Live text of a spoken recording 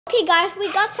Okay, guys, we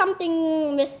got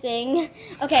something missing.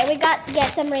 Okay, we got to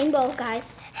get some rainbow,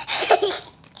 guys.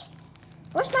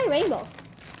 Where's my rainbow?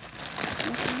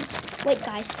 Wait,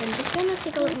 guys, I'm just gonna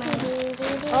take a look at my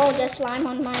hand. Oh, there's slime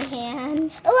on my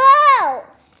hand. Whoa!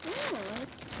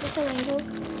 There's a rainbow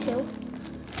too.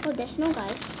 Oh, there's no,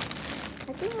 guys.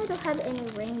 I think I don't have any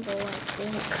rainbow, I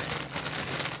think.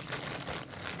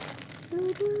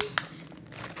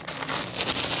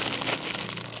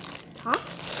 Huh?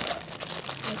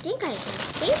 I think I can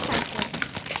see something.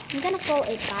 I'm gonna pull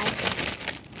it,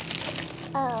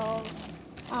 guys. Oh.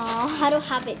 Oh, I don't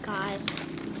have it, guys.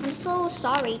 I'm so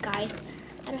sorry, guys.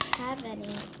 I don't have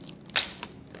any.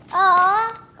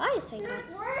 Oh. Guys, I It's not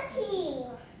got. working.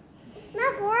 It's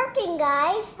not working,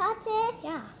 guys. That's it.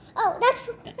 Yeah. Oh,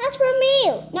 that's for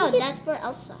me. No, Look at- that's for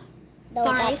Elsa. No,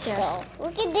 for that's Icers. for-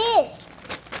 Look at this.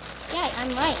 Yeah, I'm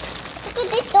right. Look at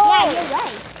this door. Yeah, you're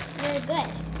right. You're good.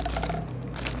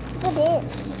 Look at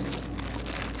this.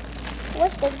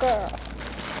 Where's the girl?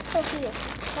 Oh, here.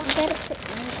 You gotta put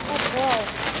That girl.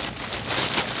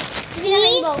 See?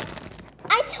 Rainbow.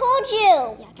 I told you.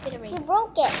 Yeah, give it a You rainbow.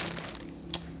 broke it.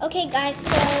 Okay, guys,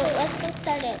 so let's get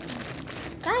started.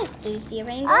 Guys, do you see a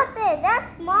rainbow? Ate,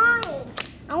 that's mine.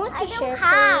 I want to I don't share,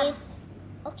 have. please.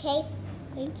 Okay.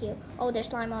 Thank you. Oh, there's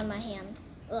slime on my hand.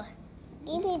 Ugh.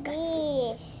 Give me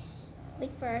Disgusting. this.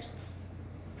 Wait first.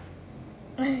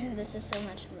 This is so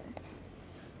much fun.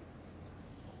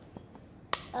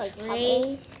 Oh,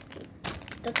 Three.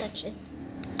 Don't touch it.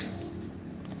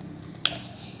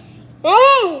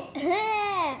 Hey!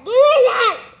 Do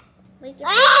that! Wait.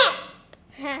 Ah!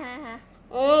 Hey.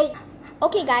 Hey.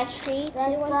 Okay, guys. 3, 2, 1,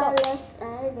 Let's go. go, let's go,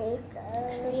 let's go.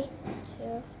 3,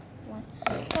 2, 1,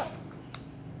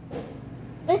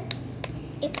 go.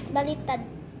 It's baliktad.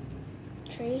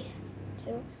 3,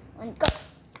 2, 1, go.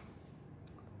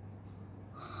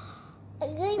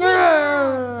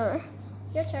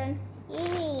 Your turn.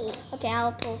 Yee. Okay,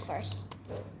 I'll pull first.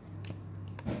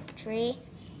 3,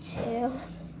 2,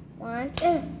 1.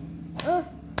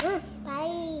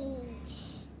 Bite.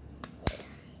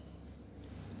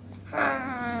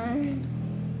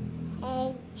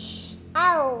 H.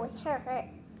 Ow, it's hurt.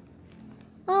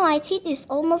 Oh, my teeth is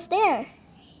almost there.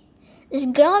 It's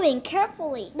growing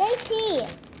carefully. Let's see.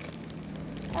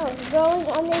 Oh, it's growing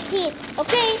on the teeth.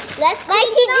 Okay, let's My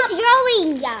clean teeth it is up.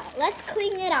 growing. Yeah, let's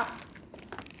clean it up.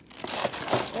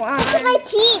 Look at my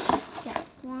teeth. Yeah.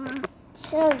 1,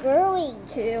 Still growing.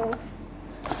 2.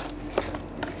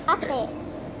 Ate.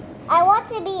 I want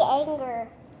to be anger.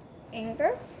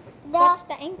 Anger? The, What's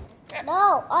the anger?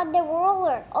 no, on the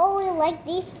roller. Only like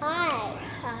this side.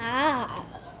 Ah.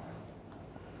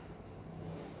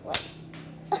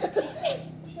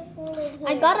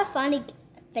 I got a funny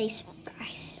face,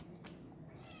 guys.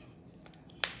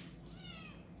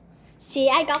 See,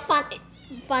 I got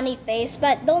funny face,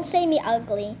 but don't say me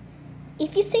ugly.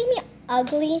 If you say me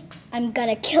ugly, I'm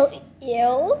gonna kill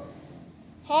you.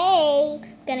 Hey.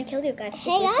 I'm gonna kill you guys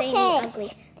Hey, if you say me okay.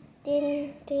 ugly.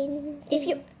 Ding, ding.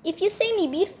 If you say me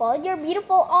beautiful, you're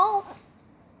beautiful all.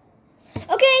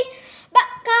 Okay, but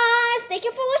guys, thank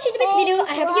you for watching this video.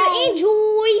 I hope you enjoy.